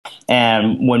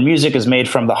And when music is made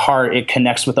from the heart, it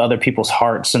connects with other people's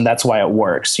hearts, and that's why it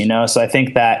works, you know? So I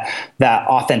think that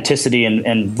authenticity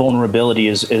and vulnerability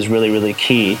is really, really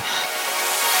key.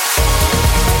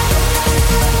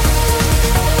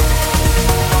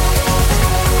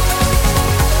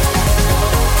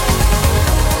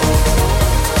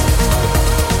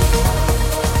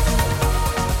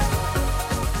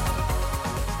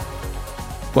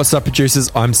 What's up,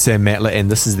 producers? I'm Sam Matler, and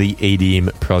this is the EDM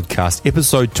Podcast,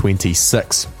 episode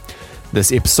 26.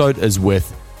 This episode is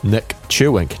with Nick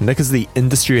Cherwink. Nick is the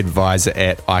industry advisor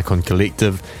at Icon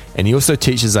Collective, and he also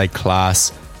teaches a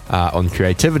class on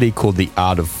creativity called The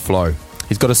Art of Flow.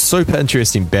 He's got a super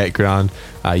interesting background.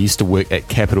 Used to work at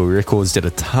Capitol Records, did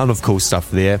a ton of cool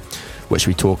stuff there, which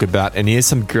we talk about, and he has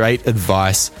some great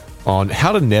advice on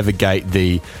how to navigate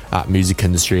the music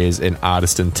industry as an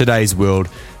artist in today's world,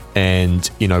 and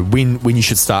you know when you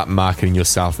should start marketing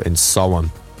yourself and so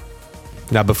on.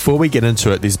 Now, before we get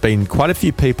into it, there's been quite a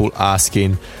few people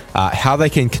asking how they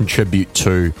can contribute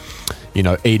to, you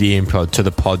know, EDM Prod, to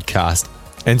the podcast,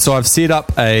 and so I've set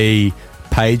up a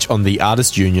page on the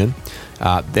Artist Union.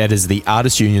 That is the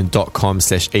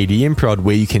artistunion.com/EDMprod,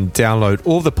 where you can download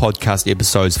all the podcast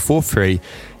episodes for free.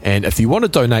 And if you want to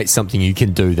donate something, you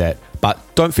can do that, but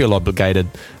don't feel obligated.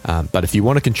 But if you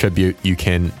want to contribute, you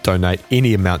can donate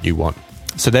any amount you want.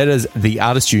 So that is the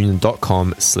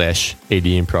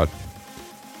artistunion.com/EDMprod.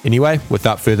 Anyway,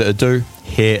 without further ado,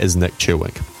 here is Nick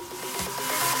Cherwink.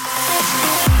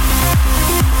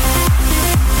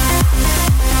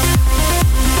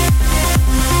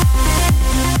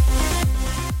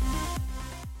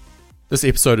 This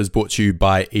episode is brought to you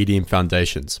by EDM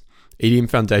Foundations. EDM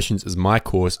Foundations is my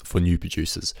course for new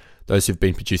producers, those who've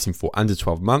been producing for under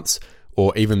 12 months,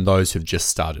 or even those who've just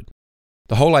started.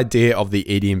 The whole idea of the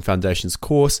EDM Foundations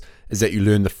course is that you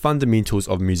learn the fundamentals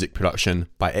of music production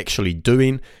by actually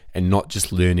doing and not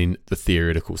just learning the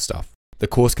theoretical stuff. The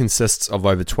course consists of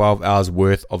over 12 hours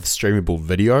worth of streamable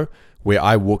video, where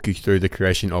I walk you through the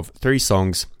creation of 3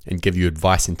 songs and give you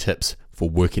advice and tips for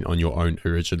working on your own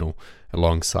original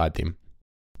alongside them.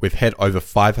 We've had over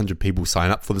 500 people sign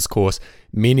up for this course.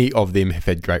 Many of them have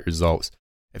had great results.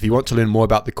 If you want to learn more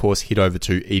about the course, head over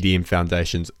to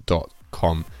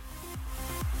edmfoundations.com.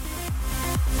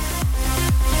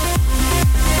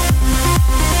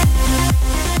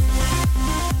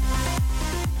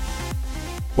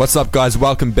 What's up, guys?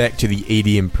 Welcome back to the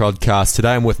EDM Podcast.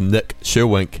 Today I'm with Nick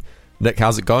Cherwink. Nick,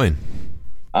 how's it going?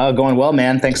 Going well,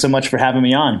 man. Thanks so much for having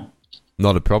me on.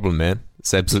 Not a problem, man.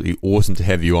 It's absolutely awesome to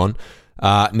have you on.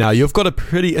 Now, you've got a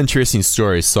pretty interesting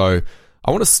story, so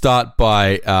I want to start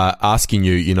by asking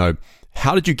you, you know,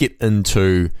 how did you get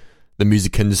into the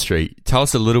music industry? Tell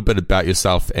us a little bit about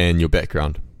yourself and your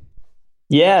background.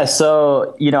 Yeah,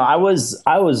 so, you know, I was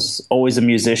always a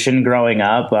musician growing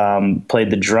up, played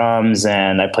the drums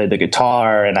and I played the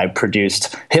guitar and I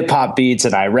produced hip hop beats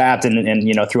and I rapped and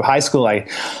you know, through high school, I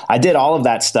did all of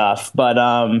that stuff. But,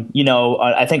 you know,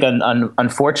 I think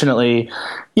unfortunately,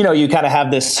 you know, you kind of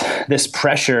have this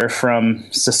pressure from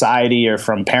society or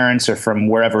from parents or from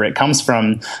wherever it comes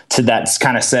from to that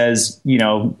kind of says, you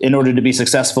know, in order to be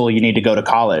successful, you need to go to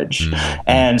college. Mm-hmm.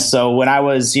 And so when I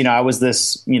was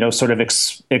this, you know, sort of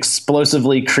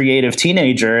explosively creative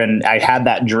teenager, and I had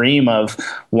that dream of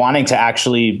wanting to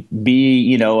actually be,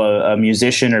 you know, a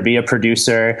musician or be a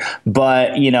producer.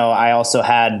 But, you know, I also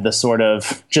had the sort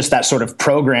of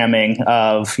programming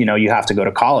of, you know, you have to go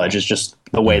to college. It's just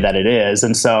the way that it is.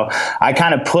 And so I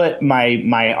kind of put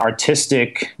my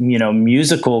artistic, you know,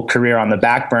 musical career on the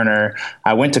back burner.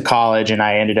 I went to college and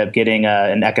I ended up getting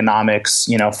an economics,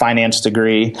 you know, finance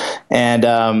degree. And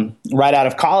right out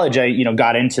of college, I, you know,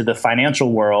 got into the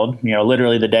financial world, you know,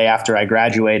 literally the day after I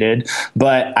graduated.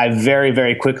 But I very,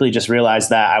 very quickly just realized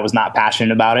that I was not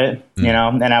passionate about it, you know,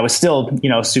 and I was still, you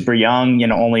know, super young, you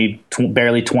know, only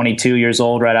barely 22 years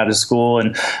old right out of school.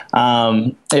 And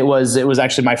it was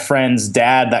actually my friend's dad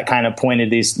that kind of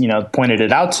pointed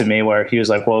it out to me, where he was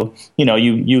like, well, you know,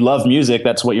 you love music.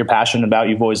 That's what you're passionate about.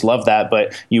 You've always loved that.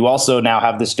 But you also now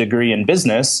have this degree in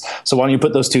business. So why don't you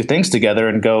put those two things together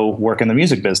and go work in the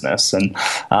music business? And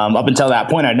up until that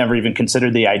point, I'd never even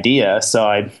considered the idea. So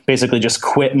I basically just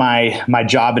quit my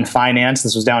job in finance.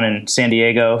 This was down in San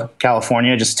Diego,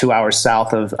 California, just 2 hours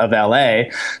south of LA.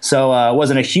 So it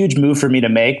wasn't a huge move for me to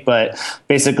make, but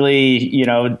basically, you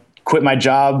know, quit my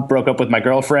job, broke up with my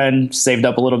girlfriend, saved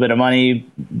up a little bit of money,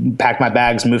 packed my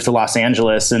bags, moved to Los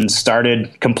Angeles, and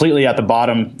started completely at the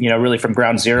bottom, really from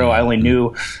ground zero. I only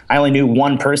knew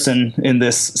one person in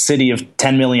this city of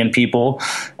 10 million people.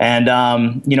 And,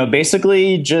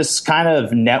 basically just kind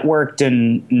of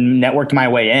networked my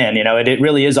way in. It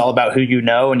really is all about who you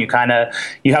know, and you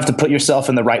have to put yourself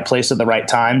in the right place at the right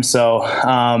time. So,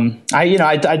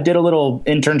 I did a little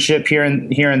internship here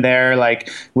and there, like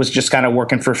was just kind of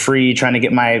working for free, trying to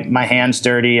get my hands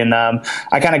dirty. And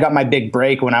I kind of got my big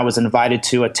break when I was invited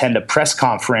to attend a press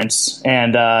conference.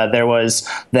 And there was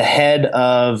the head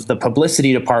of the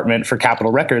publicity department for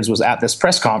Capitol Records was at this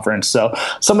press conference. So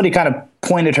somebody kind of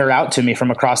pointed her out to me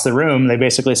from across the room. They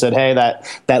basically said, hey,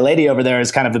 that lady over there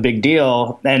is kind of a big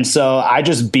deal. And so I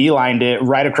just beelined it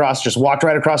right across, just walked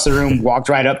right across the room, walked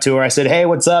right up to her. I said, hey,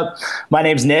 what's up? My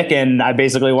name's Nick, and I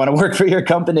basically want to work for your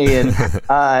company. And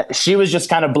she was just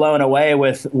kind of blown away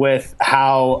with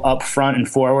how upfront and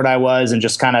forward I was, and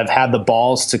just kind of had the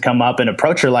balls to come up and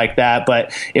approach her like that.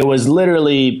 But it was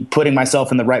literally putting myself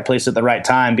in the right place at the right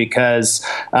time, because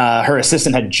her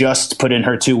assistant had just put in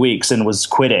her 2 weeks and was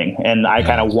quitting. And I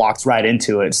kind of walked right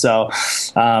into it. So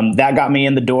that got me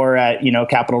in the door at,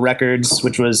 Capitol Records,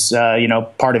 which was,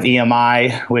 part of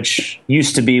EMI, which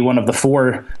used to be one of the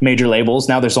 4 major labels.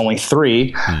 Now there's only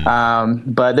 3.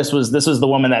 But this was the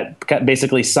woman that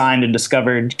basically signed and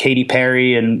discovered Katy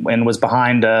Perry and was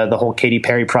behind the whole Katy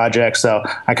Perry project. So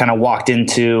I kind of walked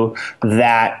into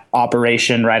that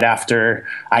operation right after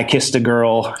I Kissed a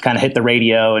Girl kind of hit the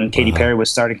radio and Katy Perry was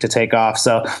starting to take off.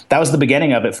 So that was the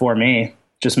beginning of it for me.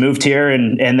 Just moved here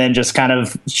and then just kind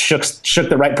of shook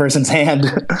the right person's hand.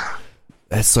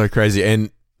 That's so crazy.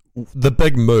 And the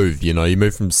big move, you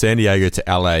moved from San Diego to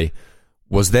LA.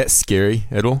 Was that scary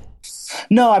at all?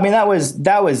 No, I mean, that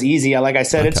was easy. Like I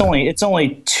said, okay. It's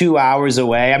only 2 hours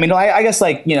away. I mean, I guess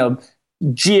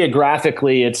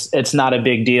geographically it's not a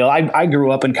big deal. I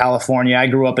grew up in California. I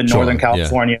grew up in Northern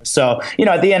California. Yeah. So,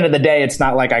 at the end of the day, it's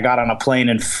not like I got on a plane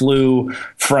and flew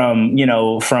from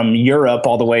Europe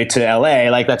all the way to LA.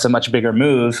 Like that's a much bigger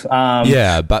move.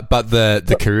 But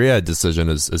the career decision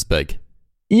is big.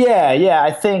 Yeah.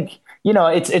 I think,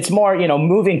 it's more,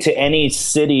 moving to any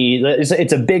city.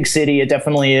 It's a big city. It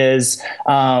definitely is.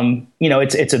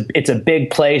 It's a big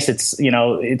place.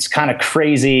 It's kind of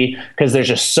crazy because there's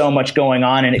just so much going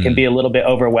on, and it can be a little bit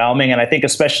overwhelming. And I think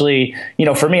especially,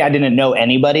 for me, I didn't know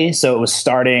anybody. So it was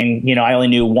starting, I only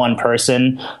knew one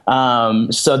person.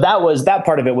 So that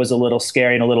part of it was a little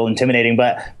scary and a little intimidating,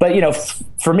 but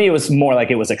for me, it was more like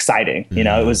it was exciting.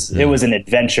 It was an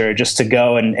adventure just to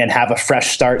go and have a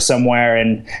fresh start somewhere.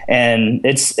 And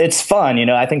it's fun.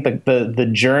 I think the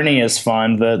journey is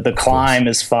fun. The climb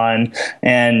is fun.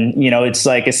 And, it's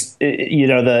like,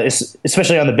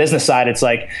 especially on the business side, it's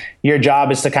like your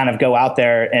job is to kind of go out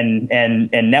there and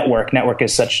network. Network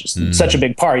is such a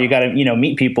big part. You got to,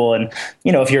 meet people. And,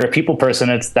 if you're a people person,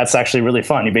 that's actually really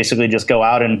fun. You basically just go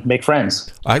out and make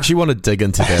friends. I actually want to dig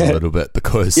into that a little bit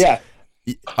because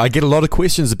I get a lot of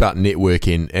questions about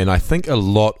networking, and I think a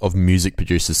lot of music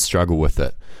producers struggle with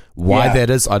it. Why that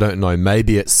is, I don't know.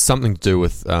 Maybe it's something to do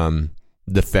with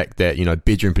the fact that,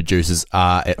 bedroom producers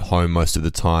are at home most of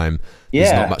the time.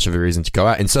 There's not much of a reason to go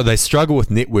out. And so they struggle with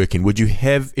networking. Would you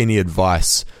have any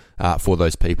advice for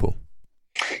those people?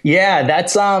 Yeah,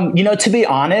 that's, to be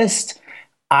honest,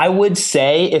 I would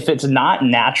say if it's not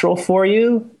natural for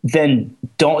you, then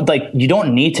you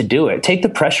don't need to do it. Take the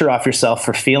pressure off yourself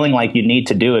for feeling like you need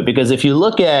to do it. Because if you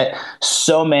look at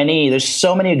there's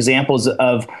so many examples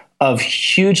of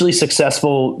hugely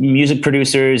successful music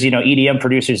producers, EDM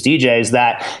producers, DJs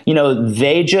that,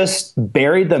 they just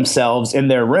buried themselves in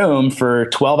their room for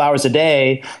 12 hours a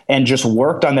day and just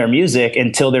worked on their music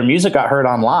until their music got heard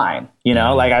online.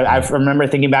 Like I remember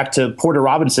thinking back to Porter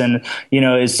Robinson,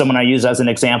 is someone I use as an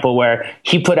example, where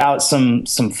he put out some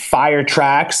fire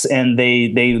tracks and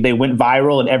they went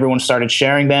viral and everyone started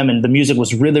sharing them and the music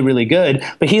was really, really good.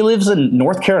 But he lives in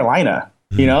North Carolina.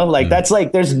 That's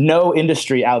like, there's no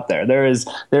industry out there.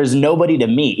 There's nobody to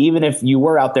meet. Even if you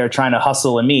were out there trying to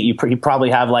hustle and meet, you probably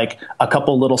have like a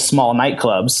couple little small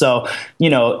nightclubs. So,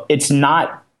 it's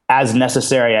not as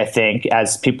necessary, I think,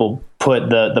 as people put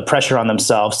the pressure on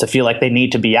themselves to feel like they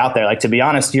need to be out there. Like, to be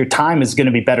honest, your time is going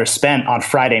to be better spent on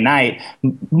Friday night,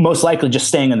 most likely just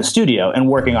staying in the studio and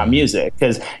working on music,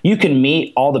 because you can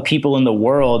meet all the people in the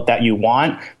world that you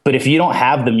want, but if you don't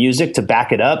have the music to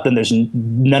back it up, then there's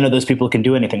none of those people can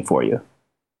do anything for you.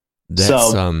 That's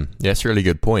a really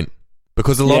good point,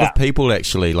 because a lot of people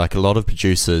actually, like a lot of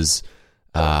producers,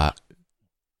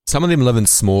 some of them live in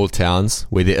small towns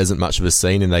where there isn't much of a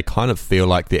scene and they kind of feel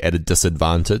like they're at a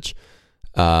disadvantage.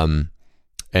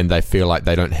 and they feel like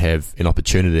they don't have an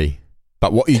opportunity.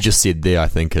 But what you just said there, I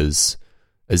think, is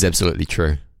absolutely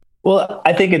true. Well,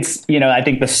 I think I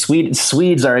think the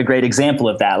Swedes are a great example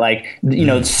of that. Like,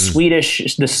 the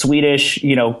Swedish,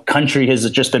 country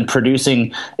has just been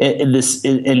producing this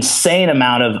insane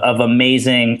amount of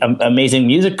amazing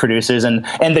music producers. And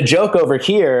the joke over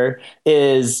here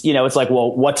is, it's like,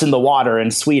 well, what's in the water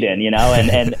in Sweden,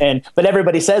 but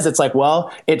everybody says it's like,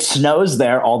 well, it snows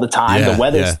there all the time.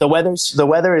 Yeah, the weather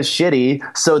is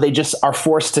shitty. So they just are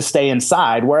forced to stay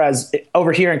inside. Whereas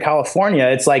over here in California,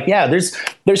 it's like, yeah, there's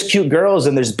cute girls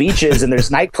and there's beaches and there's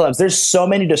nightclubs. There's so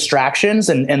many distractions.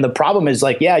 And the problem is,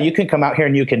 like, yeah, you can come out here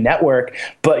and you can network,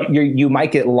 but you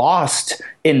might get lost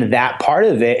in that part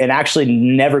of it and actually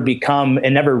never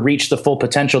reach the full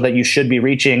potential that you should be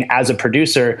reaching as a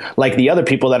producer, like the other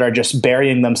people that are just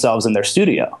burying themselves in their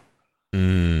studio.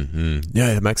 Mm-hmm.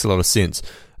 Yeah, it makes a lot of sense.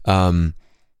 I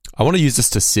want to use this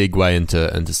to segue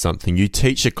into something. You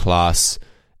teach a class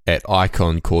at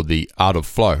Icon called the Art of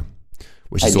Flow,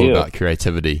 which is all about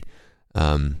creativity.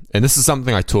 And this is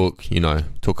something I talk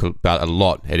about a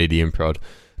lot at EDM Prod,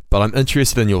 but I'm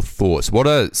interested in your thoughts. What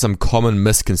are some common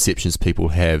misconceptions people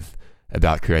have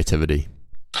about creativity?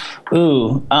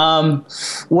 Well,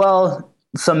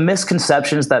 some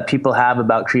misconceptions that people have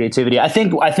about creativity. I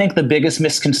think the biggest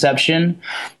misconception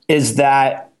is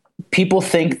that people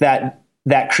think that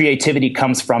creativity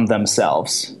comes from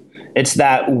themselves. It's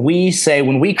that we say,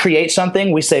 when we create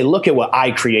something, we say, look at what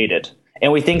I created.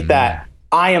 And we think that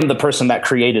I am the person that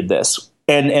created this.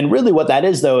 And really what that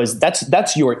is, though, is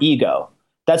that's your ego.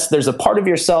 There's a part of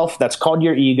yourself that's called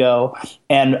your ego.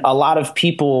 And a lot of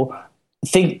people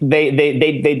think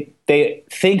they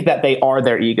think that they are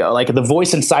their ego, like the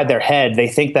voice inside their head. They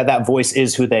think that voice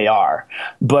is who they are.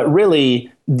 But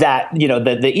really, that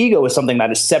the ego is something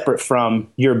that is separate from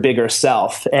your bigger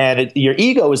self, and your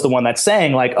ego is the one that's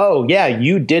saying, like, oh yeah,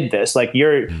 you did this, like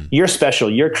you're special,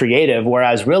 you're creative.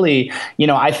 Whereas really,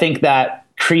 I think that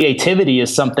creativity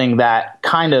is something that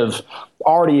kind of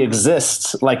already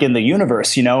exists, like in the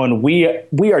universe, and we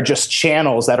are just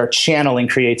channels that are channeling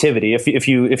creativity. If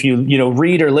you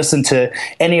read or listen to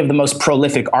any of the most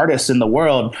prolific artists in the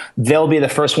world, they'll be the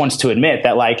first ones to admit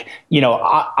that, like,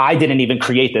 I didn't even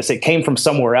create this. It came from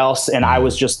somewhere else, and I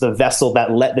was just the vessel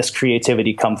that let this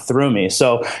creativity come through me.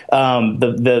 So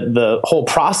the whole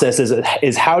process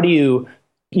is how do you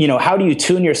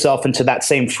tune yourself into that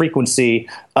same frequency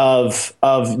of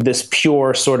this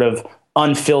pure, sort of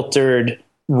unfiltered,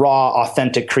 raw,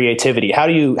 authentic creativity? How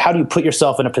do you put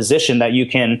yourself in a position that you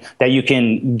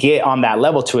can get on that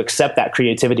level to accept that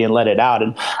creativity and let it out?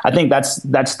 And I think that's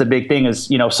the big thing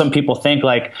is, some people think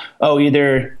like, oh,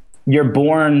 either you're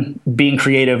born being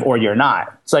creative or you're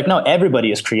not. It's like, no,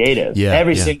 everybody is creative. You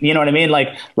know what I mean?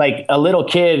 Like a little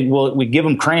kid, we give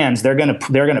them crayons. They're going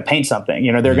to paint something,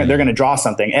 they're going to draw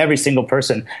something. Every single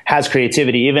person has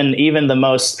creativity. Even the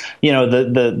most,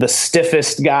 the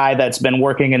stiffest guy that's been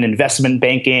working in investment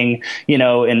banking,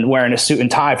 and wearing a suit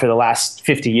and tie for the last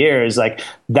 50 years, like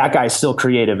that guy's still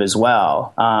creative as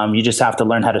well. You just have to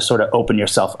learn how to sort of open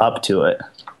yourself up to it.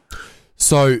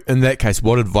 So in that case,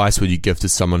 what advice would you give to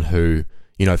someone who,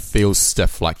 feels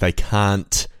stiff, like they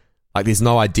can't, like there's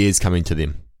no ideas coming to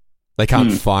them? They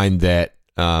can't find that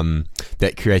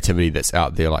creativity that's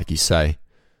out there, like you say.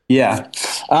 Yeah.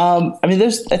 I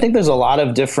think there's a lot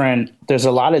of different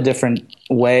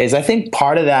ways. I think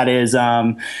part of that is,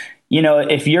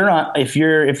 if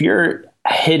you're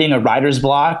hitting a writer's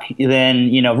block, then,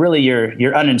 really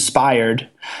you're uninspired,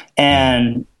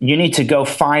 and you need to go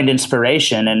find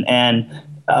inspiration, and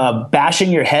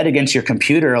bashing your head against your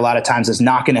computer a lot of times is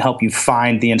not going to help you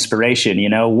find the inspiration.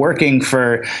 Working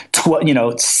for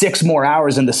 6 more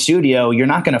hours in the studio, you're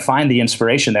not going to find the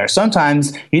inspiration there.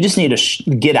 Sometimes you just need to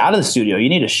get out of the studio. You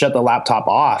need to shut the laptop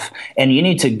off, and you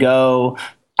need to go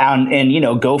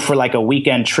and go for like a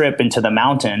weekend trip into the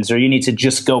mountains, or you need to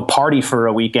just go party for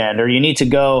a weekend, or you need to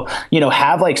go,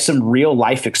 have like some real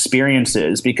life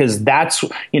experiences, because that's,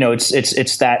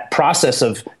 it's that process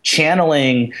of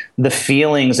channeling the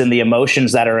feelings and the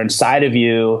emotions that are inside of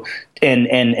you,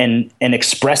 and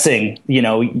expressing,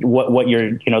 what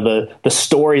your, the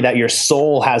story that your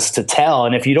soul has to tell.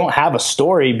 And if you don't have a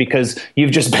story because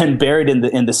you've just been buried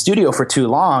in the studio for too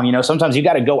long, sometimes you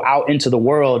got to go out into the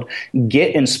world,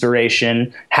 get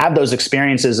inspiration, have those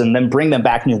experiences, and then bring them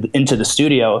back into the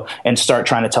studio and start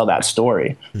trying to tell that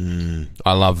story.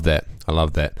 I love that.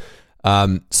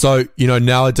 So,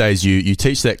 nowadays you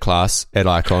teach that class at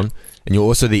Icon, and you're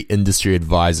also the industry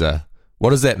advisor.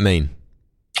 What does that mean?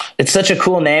 It's such a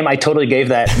cool name. I totally gave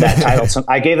that title.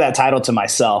 I gave that title to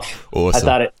myself.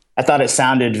 Awesome. thought it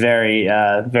sounded very,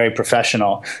 very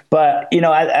professional. But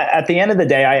at the end of the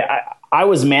day, I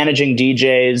was managing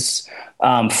DJs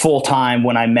full time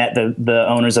when I met the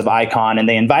owners of Icon, and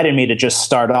they invited me to just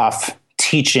start off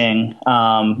teaching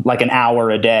like an hour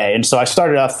a day. And so I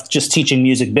started off just teaching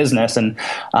music business. And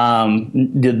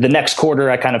the next quarter,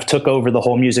 I kind of took over the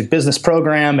whole music business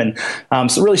program. And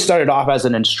so really started off as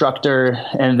an instructor.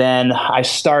 And then I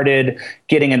started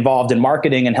getting involved in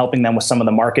marketing and helping them with some of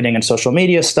the marketing and social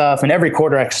media stuff. And every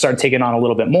quarter I started taking on a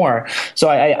little bit more. So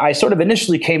I sort of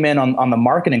initially came in on the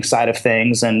marketing side of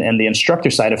things and the instructor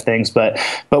side of things. But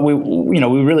we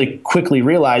really quickly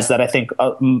realized that I think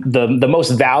the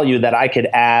most value that I could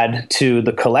add to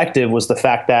the collective was the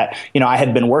fact that, I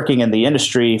had been working in the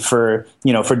industry for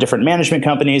different management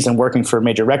companies and working for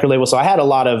major record labels. So I had a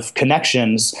lot of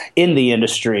connections in the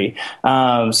industry.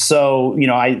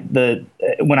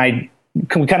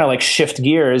 We kind of like shift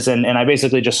gears and I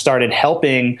basically just started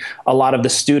helping a lot of the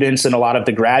students and a lot of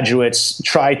the graduates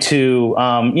try to,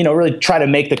 really try to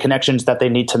make the connections that they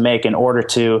need to make in order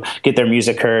to get their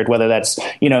music heard, whether that's,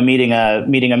 meeting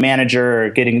a manager or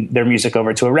getting their music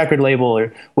over to a record label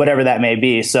or whatever that may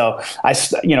be. So I,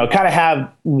 kind of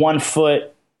have one foot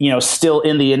still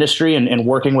in the industry and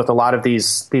working with a lot of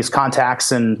these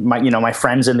contacts and my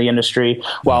friends in the industry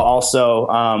while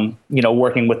also,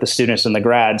 working with the students and the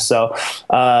grads. So,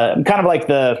 I'm kind of like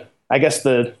the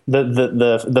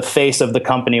face of the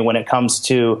company when it comes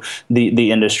to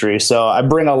the industry. So I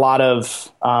bring a lot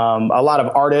of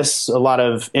artists, a lot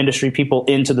of industry people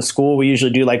into the school. We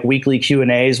usually do like weekly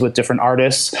Q&As with different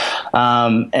artists.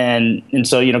 And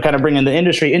so, kind of bringing the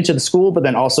industry into the school, but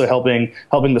then also helping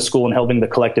the school and helping the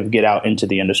collective get out into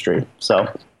the industry. So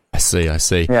I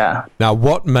see. Yeah. Now,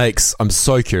 I'm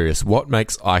so curious, what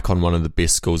makes Icon one of the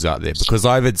best schools out there? Because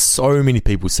I've had so many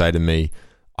people say to me,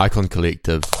 Icon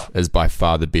Collective is by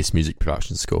far the best music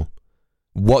production school.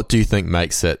 What do you think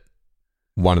makes it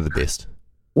one of the best?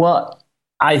 Well,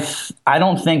 I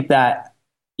don't think that,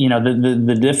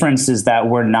 the difference is that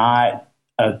we're not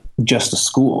just a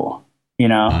school.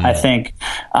 I think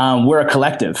we're a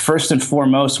collective. First and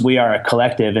foremost, we are a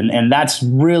collective. And that's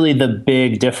really the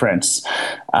big difference.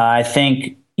 I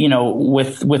think,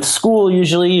 with school,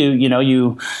 usually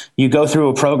you go through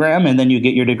a program and then you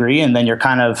get your degree and then you're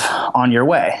kind of on your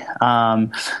way.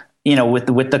 With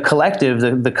the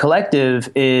collective, the collective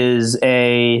is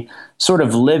a sort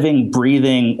of living,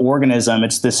 breathing organism.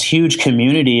 It's this huge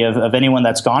community of anyone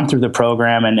that's gone through the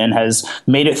program and has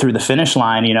made it through the finish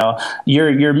line.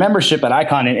 Your membership at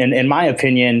Icon, in my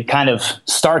opinion, kind of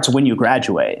starts when you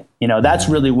graduate. That's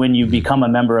really when you become a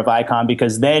member of Icon,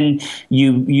 because then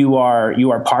you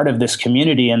are part of this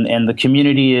community, and the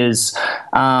community is,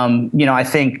 I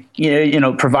think,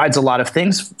 provides a lot of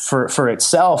things for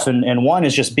itself. And one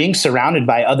is just being surrounded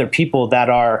by other people that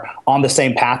are on the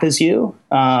same path as you.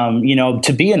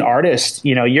 To be an artist,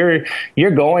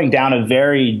 you're going down a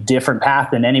very different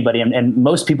path than anybody. And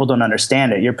most people don't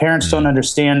understand it. Your parents don't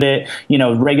understand it.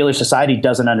 Regular society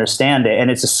doesn't understand it.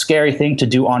 And it's a scary thing to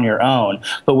do on your own.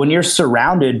 But when you're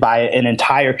surrounded by an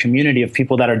entire community of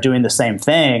people that are doing the same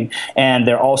thing and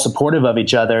they're all supportive of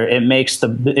each other, it makes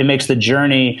the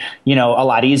journey, a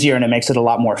lot easier, and it makes it a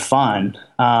lot more fun.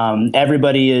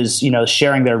 Everybody is,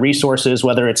 sharing their resources,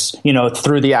 whether it's,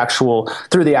 through the actual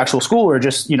school or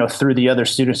just, through the other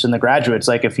students and the graduates.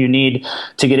 Like if you need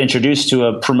to get introduced to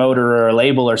a promoter or a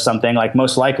label or something, like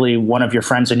most likely one of your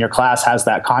friends in your class has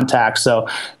that contact. So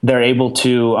they're able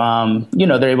to,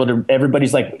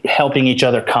 everybody's like helping each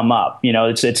other come up.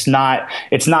 It's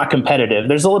not competitive.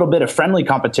 There's a little bit of friendly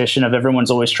competition of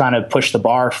everyone's always trying to push the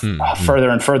bar further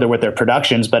and further with their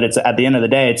productions. But it's at the end of the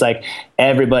day, it's like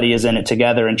everybody is in it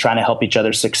together and trying to help each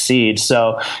other succeed.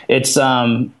 So it's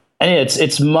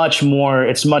much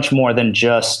more than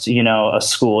just, a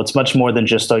school. It's much more than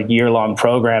just a year-long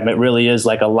program. It really is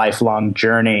like a lifelong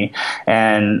journey.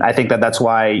 And I think that's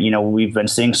why, we've been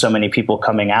seeing so many people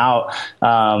coming out,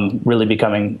 really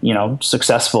becoming,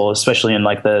 successful, especially in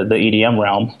like the EDM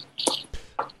realm.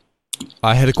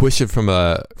 I had a question from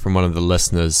one of the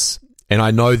listeners, and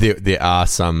I know there are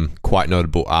some quite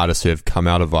notable artists who have come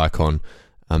out of Icon.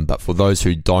 But for those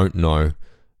who don't know,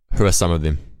 who are some of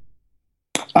them?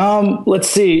 Let's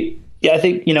see. Yeah, I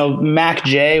think, Mac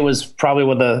J was probably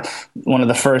one of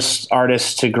the first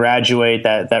artists to graduate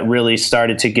that really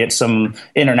started to get some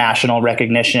international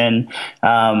recognition.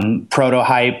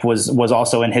 Prototype was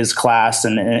also in his class,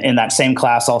 and in that same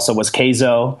class also was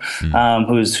Keizo,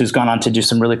 who's gone on to do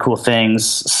some really cool things.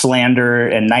 Slander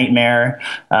and Nightmare,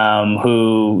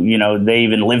 who they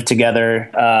even live together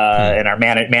and are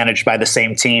managed by the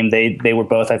same team. They were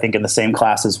both, I think, in the same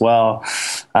class as well.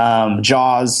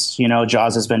 Jaws,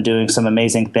 Jaws has been doing some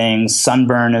amazing things.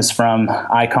 Sunburn is from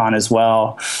Icon as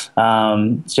well.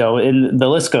 The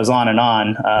list goes on and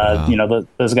on. Wow.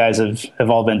 Those guys have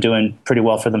all been doing pretty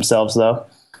well for themselves, though.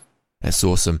 That's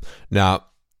awesome. Now,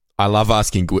 I love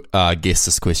asking guests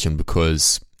this question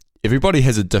because everybody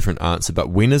has a different answer, but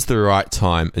when is the right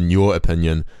time, in your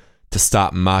opinion, to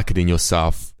start marketing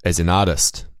yourself as an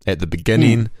artist? At the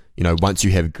beginning, once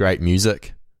you have great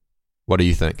music? What do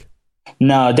you think?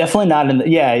 No, definitely not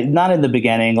not in the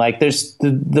beginning. Like there's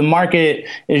the market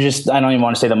is just, I don't even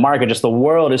want to say the market, just the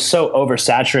world is so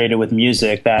oversaturated with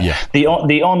music that the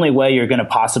only way you're going to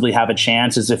possibly have a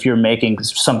chance is if you're making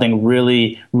something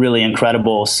really, really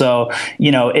incredible. So,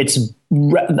 it's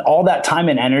all that time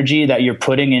and energy that you're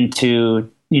putting into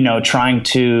trying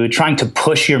to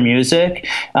push your music.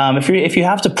 If you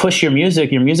have to push your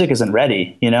music isn't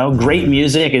ready. Great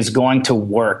music is going to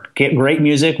work. Get great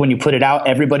music. When you put it out,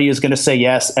 everybody is going to say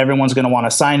yes. Everyone's going to want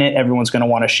to sign it. Everyone's going to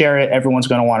want to share it. Everyone's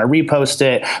going to want to repost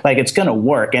it. Like, it's going to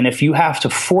work. And if you have to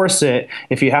force it,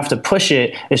 if you have to push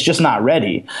it, it's just not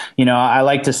ready. I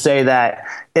like to say that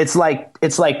it's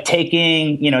like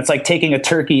taking a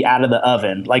turkey out of the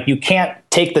oven. Like, you can't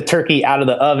take the turkey out of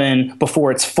the oven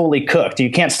before it's fully cooked. You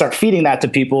can't start feeding that to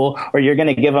people, or you're going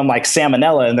to give them like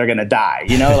salmonella and they're going to die.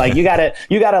 Like you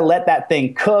gotta let that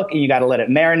thing cook, and you gotta let it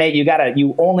marinate.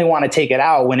 You only want to take it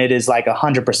out when it is like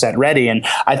 100% ready. And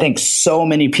I think so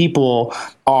many people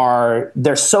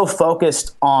they're so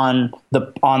focused on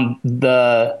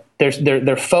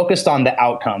they're focused on the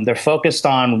outcome. They're focused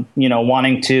on,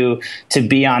 wanting to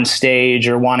be on stage,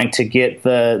 or wanting to get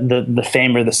the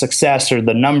fame or the success or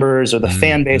the numbers or the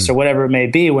fan base or whatever it may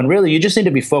be, when really you just need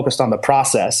to be focused on the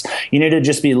process. You need to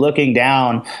just be looking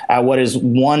down at what is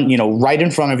right in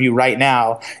front of you right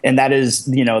now. And that is,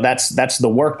 that's the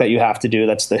work that you have to do.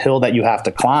 That's the hill that you have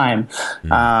to climb.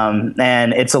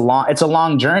 And it's a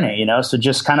long journey, so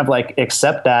just kind of like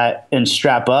accept that and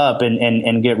strap up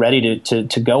and get ready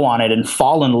to go on it and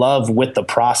fall in love with the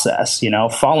process.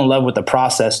 Fall in love with the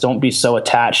process. Don't be so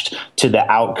attached to the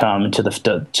outcome, to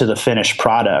the finished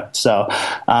product. So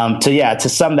to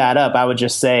sum that up, I would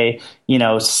just say,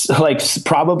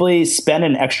 probably spend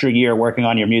an extra year working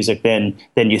on your music than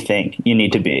you think you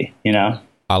need to be.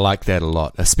 I like that a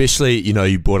lot, especially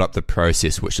you brought up the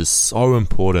process, which is so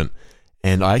important.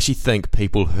 And I actually think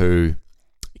people who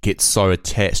get so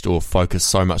attached or focus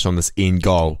so much on this end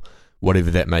goal, whatever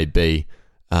that may be,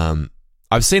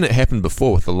 I've seen it happen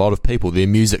before with a lot of people. Their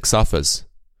music suffers.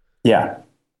 Yeah.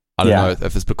 I don't know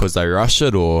if it's because they rush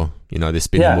it, or they're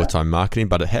spending more time marketing,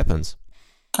 but it happens.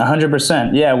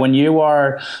 100%. Yeah. When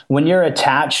you're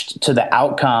attached to the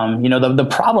outcome, the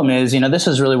problem is, this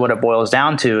is really what it boils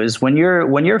down to, is when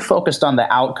you're focused on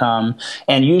the outcome,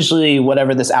 and usually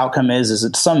whatever this outcome is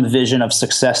it's some vision of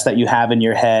success that you have in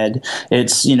your head.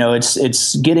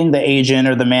 It's getting the agent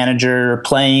or the manager,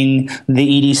 playing the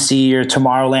EDC or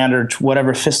Tomorrowland or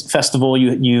whatever festival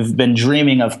you've been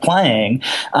dreaming of playing.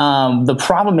 The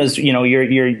problem is,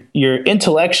 you're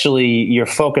intellectually, you're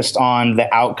focused on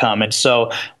the outcome. And so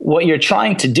what you're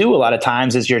trying to do a lot of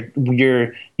times is you're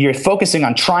focusing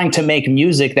on trying to make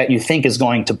music that you think is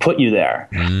going to put you there.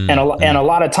 And a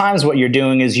lot of times what you're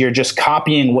doing is you're just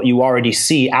copying what you already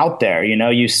see out there.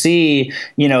 You see,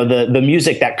 the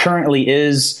music that currently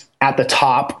is at the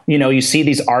top. You see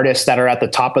these artists that are at the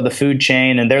top of the food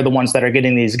chain, and they're the ones that are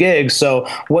getting these gigs. So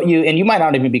you might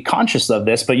not even be conscious of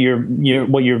this, but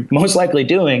what you're most likely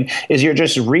doing is you're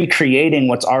just recreating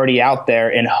what's already out there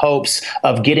in hopes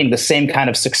of getting the same kind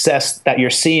of success that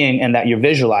you're seeing and that you're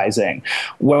visualizing.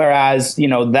 Whereas,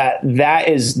 that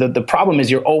is the problem is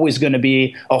you're always going to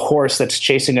be a horse that's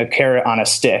chasing a carrot on a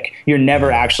stick. You're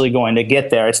never actually going to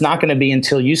get there. It's not going to be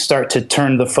until you start to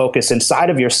turn the focus inside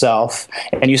of yourself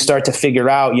and you start to figure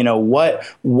out,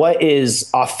 what is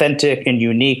authentic and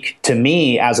unique to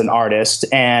me as an artist,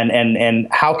 and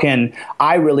how can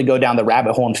I really go down the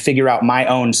rabbit hole and figure out my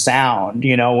own sound.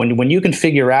 When you can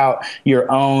figure out your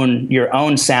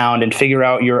own sound and figure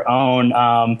out your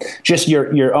own just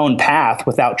your own path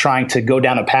without trying to go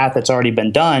down a path that's already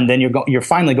been done, then you're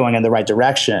finally going in the right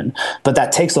direction. But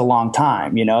that takes a long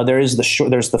time. There's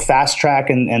the fast track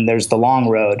and there's the long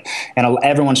road, and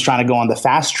everyone's trying to go on the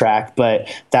fast track, but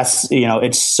that's,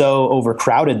 it's so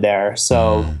overcrowded there.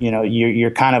 So,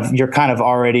 you're kind of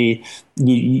already,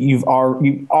 you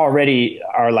already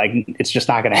are like, it's just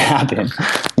not going to happen.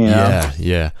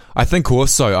 Yeah. I think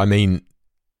also, I mean,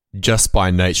 just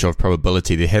by nature of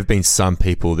probability, there have been some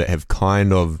people that have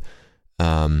kind of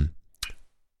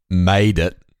made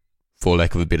it, for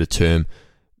lack of a better term,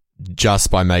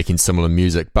 just by making similar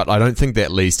music. But I don't think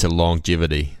that leads to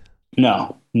longevity.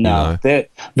 No.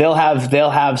 They'll have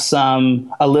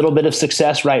a little bit of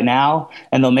success right now,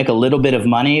 and they'll make a little bit of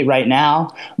money right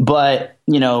now. But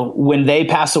when they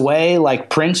pass away, like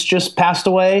Prince just passed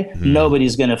away,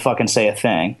 nobody's gonna fucking say a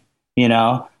thing.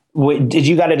 Did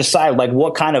you got to decide like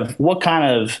what kind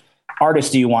of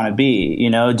artist do you want to be?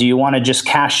 Do you want to just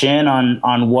cash in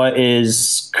on what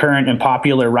is current and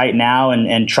popular right now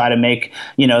and try to make,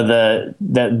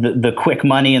 the quick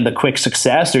money and the quick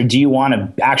success? Or do you want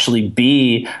to actually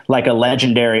be like a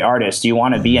legendary artist? Do you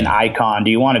want to be an icon? Do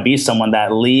you want to be someone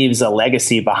that leaves a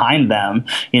legacy behind them?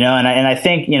 And I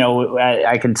think,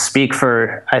 I can speak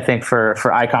for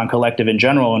Icon Collective in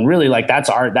general. And really like,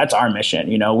 that's our mission.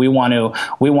 We want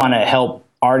to help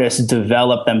artists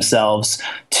develop themselves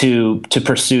to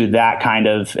pursue that kind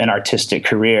of an artistic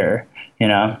career.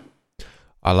 I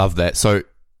love that. So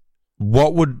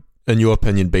what would, in your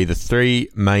opinion, be the three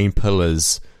main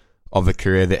pillars of a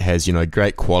career that has,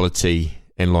 great quality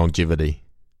and longevity?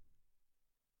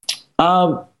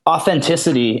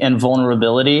 Authenticity and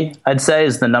vulnerability, I'd say,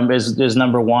 is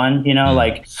number one.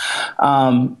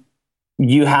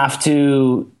 You have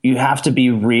to be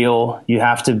real. You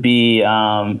have to be,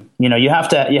 you have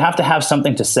to have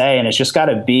something to say, and it's just got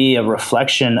to be a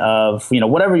reflection of,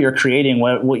 whatever you're creating,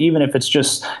 even if it's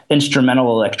just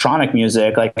instrumental electronic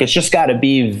music, like it's just got to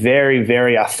be very,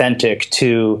 very authentic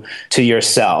to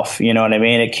yourself. You know what I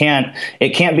mean? It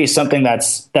can't be something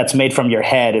that's made from your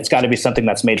head. It's got to be something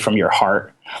that's made from your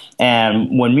heart.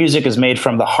 And when music is made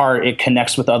from the heart, it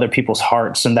connects with other people's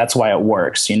hearts, and that's why it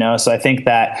works, So I think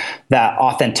that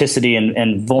authenticity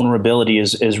and vulnerability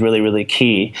is really, really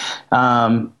key.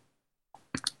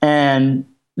 And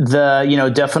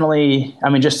definitely, I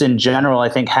mean, just in general, I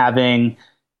think having,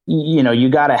 you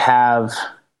got to have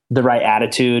the right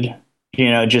attitude,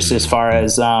 just as far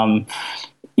as,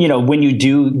 when you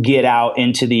do get out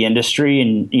into the industry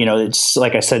and, it's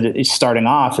like I said, it's starting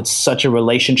off, it's such a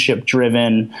relationship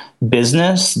driven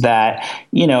business that,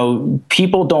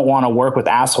 people don't want to work with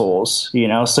assholes,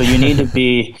 so you need to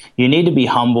be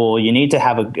humble. You need to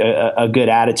have a good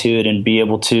attitude and be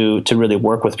able to really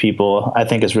work with people, I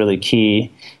think is really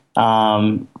key.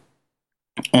 And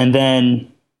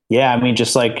then,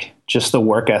 just the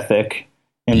work ethic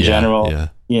in general,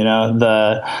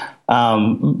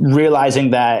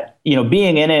 realizing that,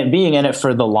 being in it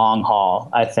for the long haul,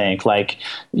 I think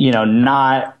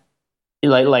not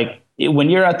like when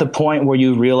you're at the point where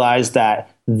you realize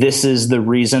that this is the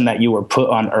reason that you were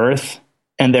put on earth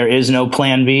and there is no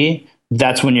plan B,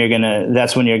 that's when you're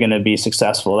gonna be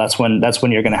successful. That's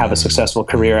when you're gonna have a successful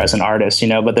career as an artist,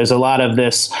 But there's a lot of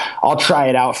this. I'll try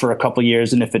it out for a couple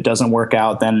years, and if it doesn't work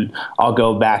out, then I'll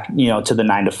go back, to the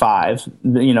 9 to 5.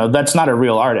 That's not a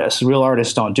real artist. Real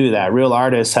artists don't do that. Real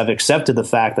artists have accepted the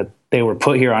fact that they were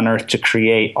put here on earth to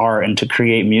create art and to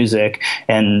create music,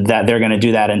 and that they're going to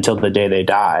do that until the day they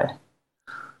die.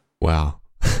 Wow,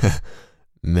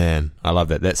 man, I love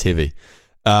that. That's heavy.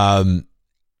 Do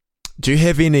you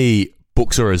have any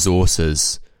books or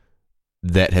resources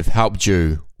that have helped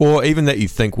you, or even that you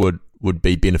think would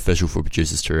be beneficial for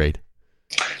producers to read?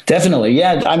 Definitely.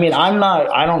 Yeah. I mean,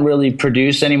 I don't really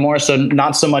produce anymore. So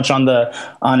not so much on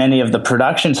any of the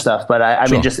production stuff, but I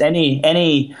mean, just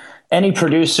any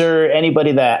producer,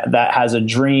 anybody that has a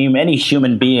dream, any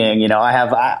human being,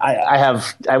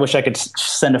 I wish I could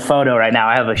send a photo right now.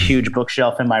 I have a huge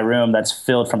bookshelf in my room that's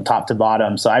filled from top to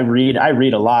bottom. So I read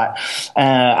a lot.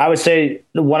 I would say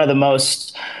one of the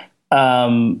most,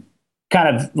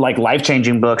 kind of like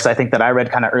life-changing books I think that I read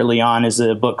kind of early on is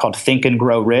a book called Think and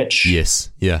Grow Rich. Yes.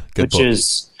 Yeah. Good which book.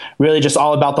 Is really just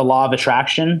all about the law of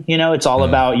attraction. It's all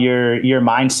about your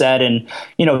mindset and,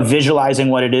 visualizing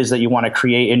what it is that you want to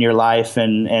create in your life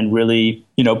and really,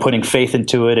 putting faith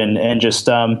into it and just,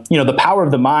 the power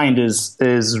of the mind is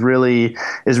really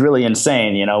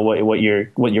insane. What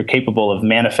you're capable of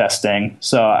manifesting.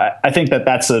 So I think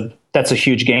that's a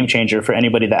huge game changer for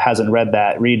anybody that hasn't read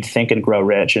that. Read Think and Grow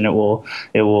Rich, and it will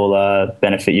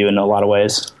benefit you in a lot of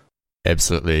ways.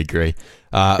 Absolutely agree.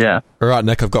 All right,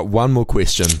 Nick, I've got one more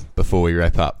question before we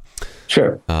wrap up.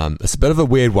 Sure. It's a bit of a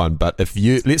weird one, but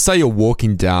let's say you're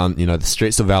walking down, the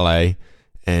streets of LA,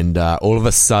 and all of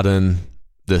a sudden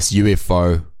this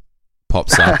UFO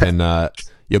pops up, and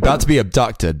you're about to be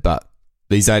abducted, but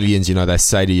these aliens, they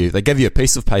say to you, they give you a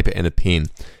piece of paper and a pen,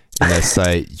 and they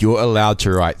say, you're allowed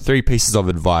to write 3 pieces of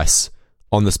advice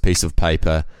on this piece of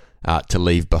paper to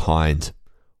leave behind.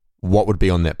 What would be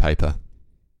on that paper?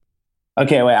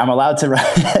 Okay, wait, I'm allowed to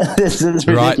write. This is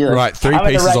ridiculous. Right. 3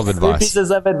 pieces of advice. 3 pieces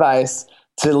of advice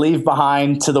to leave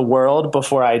behind to the world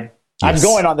before I'm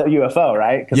going on the UFO,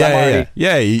 right?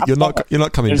 Yeah. You're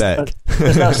not coming back.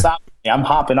 There's no stopping me. I'm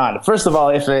hopping on. First of all,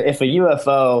 if a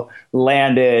UFO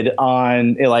landed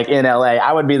on in LA,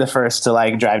 I would be the first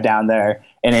to drive down there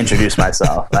and introduce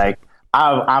myself.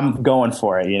 I'm going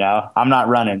for it. I'm not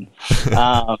running.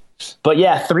 But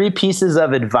yeah, 3 pieces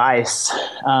of advice.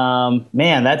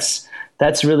 Man, that's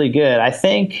really good. I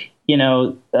think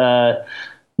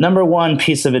number one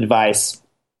piece of advice.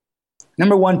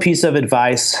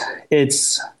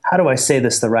 It's, how do I say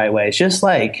this the right way? It's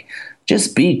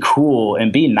just be cool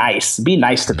and be nice. Be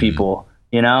nice to people,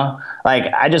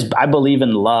 I believe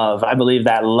in love. I believe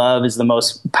that love is the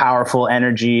most powerful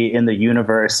energy in the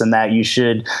universe, and that you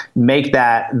should make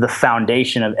that the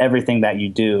foundation of everything that you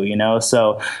do,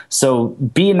 So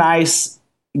be nice,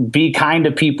 be kind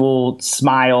to people,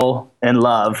 smile, and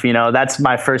love. That's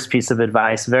my first piece of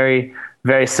advice. Very,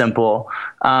 very simple.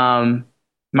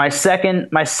 My second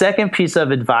piece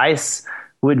of advice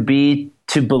would be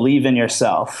to believe in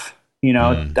yourself.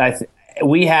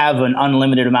 We have an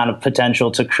unlimited amount of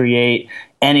potential to create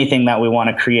anything that we want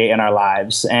to create in our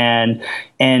lives, and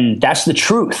that's the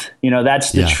truth.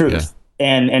 That's the truth.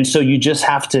 Yeah. And so you just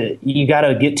you got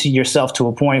to get to yourself to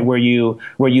a point where you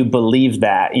believe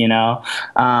that.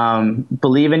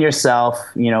 Believe in yourself.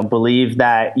 Believe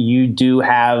that you do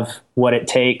have what it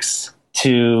takes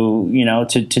to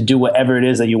do whatever it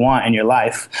is that you want in your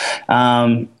life.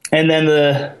 And then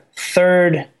the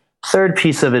third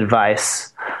piece of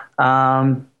advice,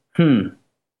 third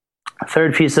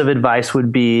piece of advice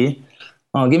would be,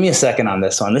 give me a second on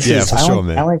this one.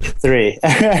 Man. I like 3.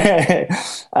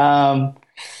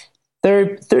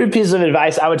 Third piece of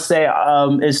advice I would say,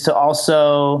 is to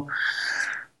also,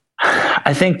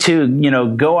 I think to,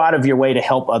 go out of your way to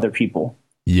help other people.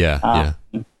 Yeah.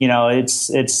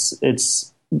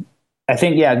 I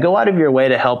think, go out of your way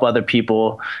to help other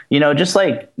people. Just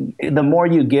the more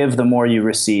you give, the more you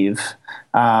receive.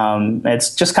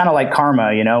 It's just kind of like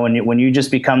karma, when you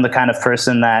just become the kind of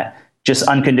person that just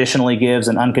unconditionally gives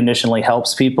and unconditionally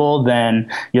helps people, then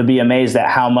you'll be amazed at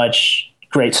how much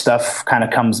great stuff kind of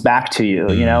comes back to you,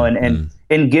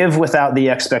 and give without the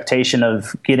expectation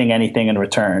of getting anything in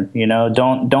return.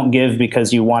 Don't give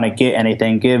because you want to get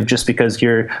anything. Give just because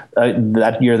you're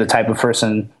the type of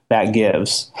person that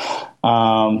gives.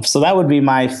 So that would be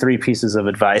my 3 pieces of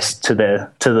advice to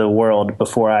the world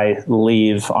before I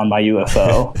leave on my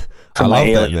UFO. I love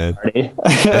that, man.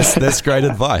 That's great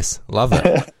advice. Love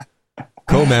it.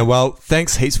 Cool, man. Well,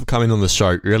 thanks heaps for coming on the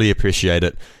show. Really appreciate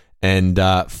it. And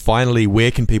finally,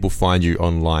 where can people find you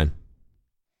online?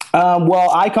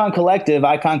 Well, Icon Collective,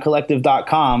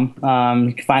 iconcollective.com.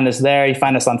 You can find us there. You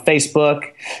find us on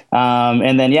Facebook.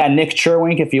 And then, Nick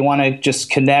Cherwink, if you want to just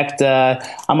connect.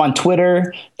 I'm on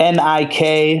Twitter,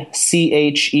 NickCherwink.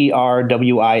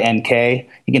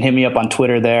 You can hit me up on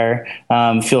Twitter there.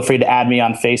 Feel free to add me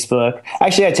on Facebook.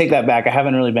 Actually, I take that back. I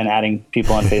haven't really been adding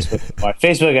people on Facebook anymore.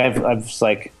 Facebook,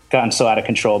 I've gotten so out of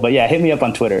control. But hit me up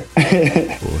on Twitter.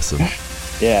 Awesome.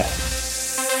 Yeah.